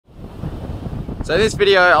So in this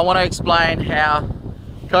video I want to explain how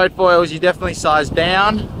coat foils you definitely size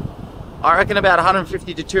down. I reckon about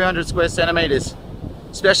 150 to 200 square centimeters,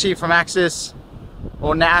 especially from Axis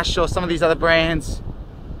or Nash or some of these other brands.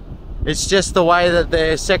 It's just the way that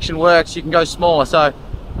their section works, you can go smaller. So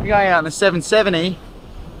I'm going out in the 770,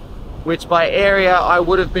 which by area I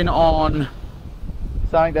would have been on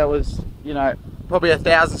something that was, you know, probably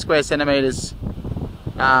 1,000 square centimeters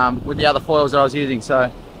with the other foils that I was using.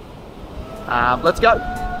 So let's go.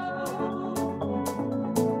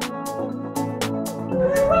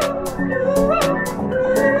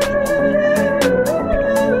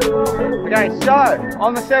 Okay, so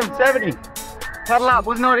on the 770, paddle up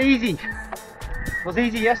was not easy. It was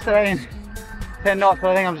easy yesterday in 10 knots,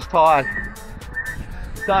 but I think I'm just tired.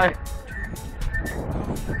 So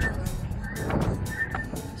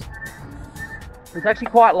it's actually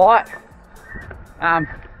quite light.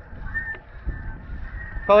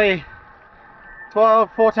 Probably 12,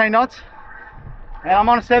 14 knots, and I'm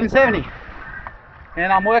on a 770.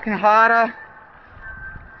 And I'm working harder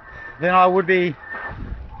than I would be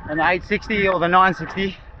on the 860 or the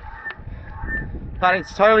 960, but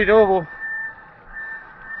it's totally doable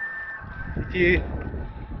if you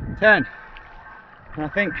turn. And I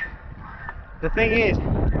think the thing is,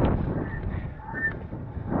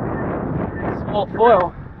 small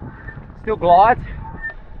foil still glides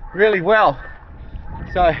really well.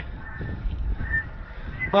 So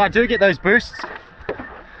when I do get those boosts,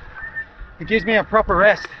 it gives me a proper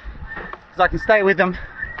rest because I can stay with them,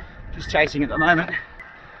 just chasing at the moment.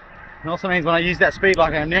 It also means when I use that speed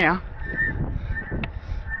like I am now,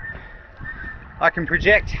 I can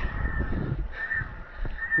project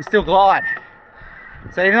and still glide.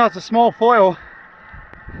 So even though it's a small foil,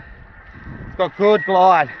 it's got good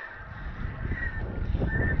glide,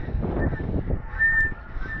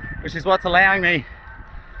 which is what's allowing me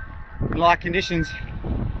in light conditions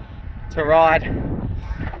to ride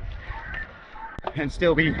and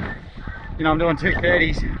still be, you know, I'm doing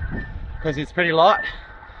 230s because it's pretty light.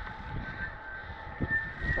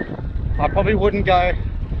 I probably wouldn't go,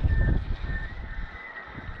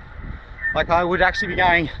 like I would actually be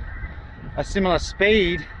going a similar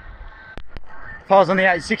speed if I was on the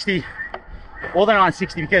 860 or the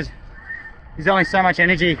 960, because there's only so much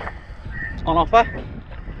energy on offer.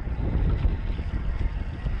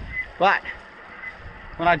 But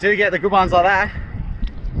when I do get the good ones like that,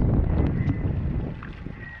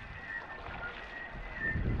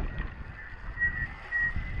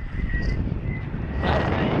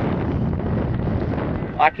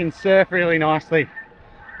 I can surf really nicely.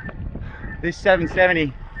 This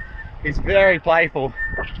 770 is very playful.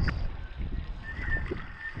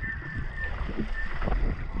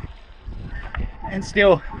 And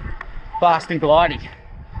still fast and gliding.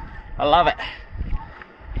 I love it.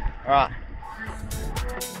 All right.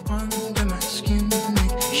 Under my skin,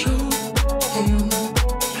 make sure you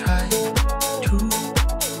try to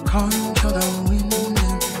control the wind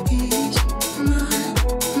and ease my mind.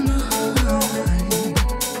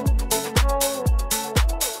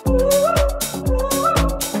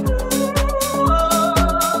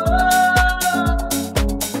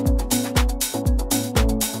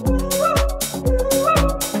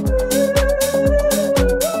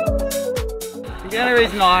 The only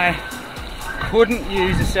reason I couldn't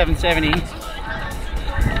use a 770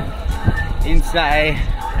 in, say,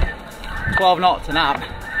 12 knots and up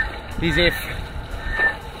is if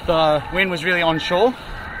the wind was really onshore.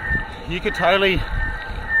 You could totally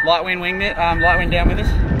light wind down with this,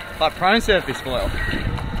 like prone surf this foil,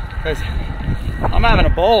 because I'm having a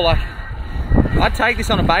ball. Like, I'd take this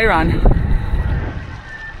on a bay run.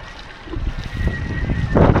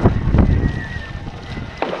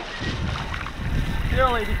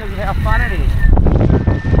 Purely because of how fun it is.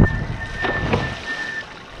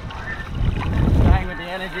 Staying with the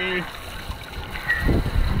energy.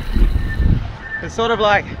 It's sort of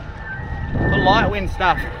like the light wind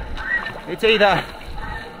stuff. It's either,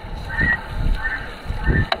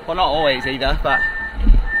 well, not always either, but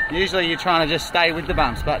usually you're trying to just stay with the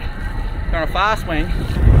bumps. But if you're on a fast wing,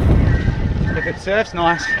 if it surfs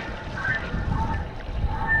nice,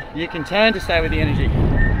 you can turn to stay with the energy.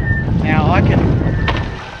 Now I can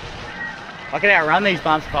outrun these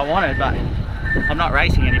bumps if I wanted, but I'm not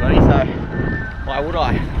racing anybody, so why would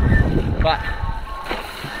I? But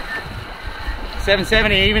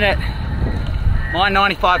 770, even at my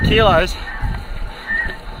 95 kilos,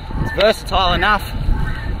 it's versatile enough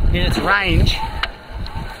in its range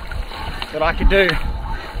that I could do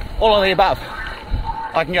all of the above.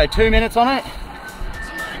 I can go 2 minutes on it,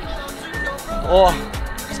 or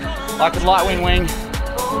I could light wind wing,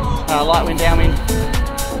 light wind downwind,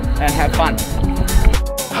 and have fun.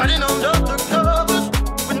 Hiding under the covers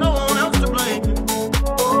with no one else to blame.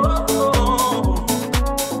 Oh,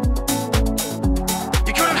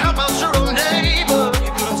 you couldn't help out your own neighbor, you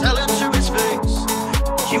couldn't tell it to his face.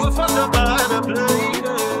 You were fucked up by the blade.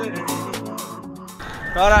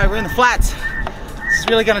 Righto, we're in the flats. This is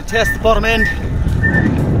really going to test the bottom end.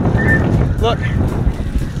 Look,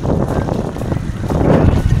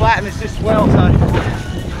 it's flat and it's just swell, so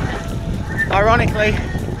ironically,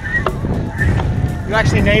 you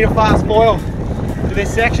actually need a fast foil for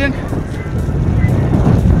this section.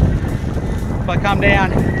 If I come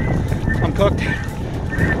down, I'm cooked.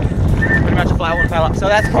 Pretty much a flat water paddle. So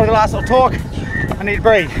that's probably the last I'll talk. I need to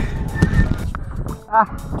breathe. I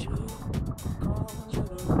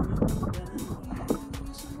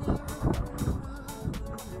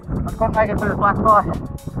couldn't make it through the black spot.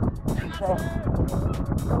 So,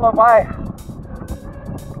 it's a long way.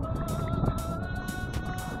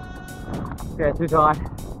 Yeah, too tired.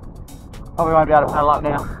 Probably won't be able to paddle up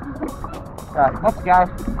now. So, let's go.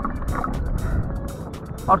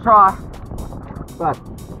 I'll try, but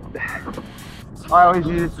I always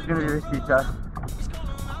knew this was going to be risky, so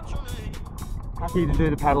happy to do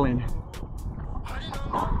the paddling.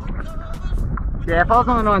 Yeah, if I was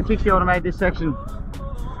on the 960, I would have made this section,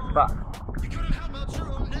 but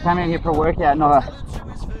came out here for a workout, not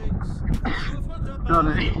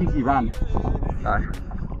an easy run. So,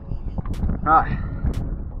 right,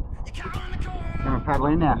 I'm gonna paddle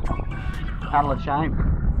in now. Paddle of shame.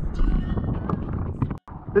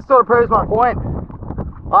 This sort of proves my point.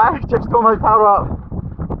 I just almost paddled up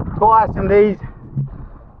twice in these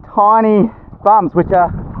tiny bumps, which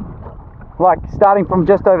are like starting from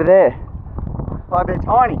just over there. Like they're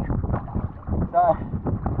tiny. So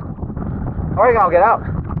I reckon I'll get up.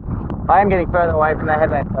 I am getting further away from the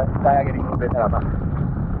headland, so they are getting a little bit better. But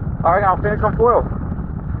I reckon I'll finish on foil.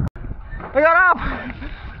 I got up!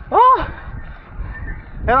 Oh!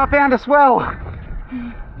 And I found a swell.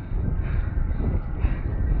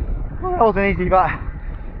 Well, that wasn't easy, but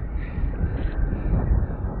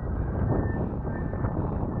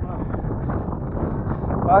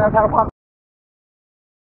I'm gonna paddle pump